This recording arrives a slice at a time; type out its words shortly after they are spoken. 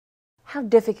How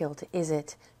difficult is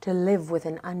it to live with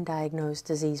an undiagnosed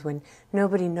disease when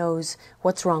nobody knows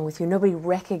what's wrong with you, nobody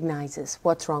recognizes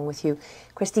what's wrong with you?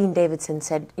 Christine Davidson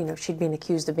said, you know, she'd been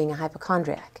accused of being a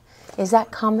hypochondriac. Is that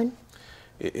common?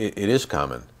 It is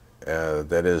common.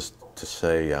 That is to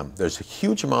say, there's a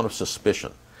huge amount of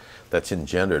suspicion that's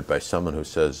engendered by someone who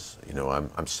says, you know,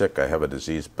 I'm sick, I have a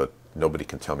disease, but nobody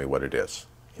can tell me what it is.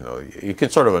 You know, you can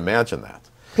sort of imagine that.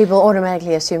 People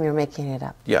automatically assume you're making it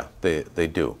up. Yeah, they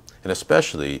do. And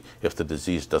especially if the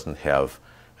disease doesn't have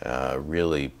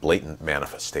really blatant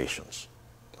manifestations.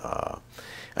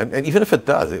 And even if it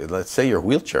does, let's say you're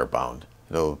wheelchair bound,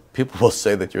 you know, people will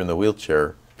say that you're in the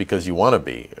wheelchair because you want to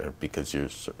be, or because you're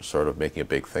sort of making a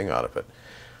big thing out of it.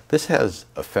 This has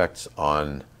effects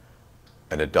on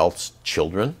an adult's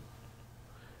children,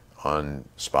 on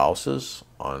spouses,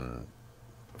 on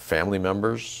family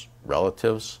members,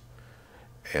 relatives,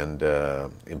 and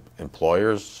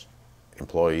employers,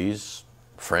 employees,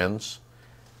 friends.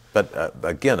 But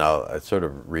again, I'll sort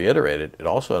of reiterate it, it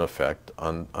also has an effect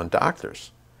on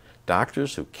doctors.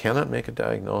 Doctors who cannot make a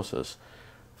diagnosis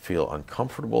feel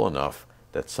uncomfortable enough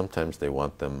that sometimes they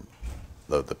want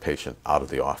the patient out of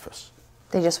the office.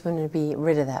 They just want to be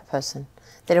rid of that person.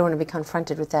 They don't want to be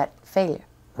confronted with that failure.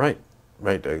 Right,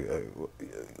 right.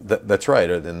 That's right.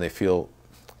 And they feel,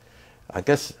 I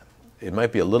guess it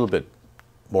might be a little bit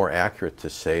more accurate to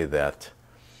say that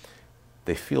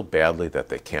they feel badly that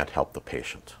they can't help the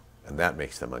patient, and that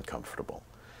makes them uncomfortable.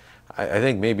 I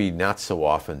think maybe not so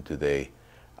often do they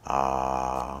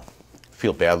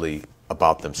feel badly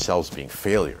about themselves being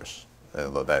failures,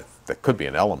 although that could be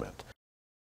an element.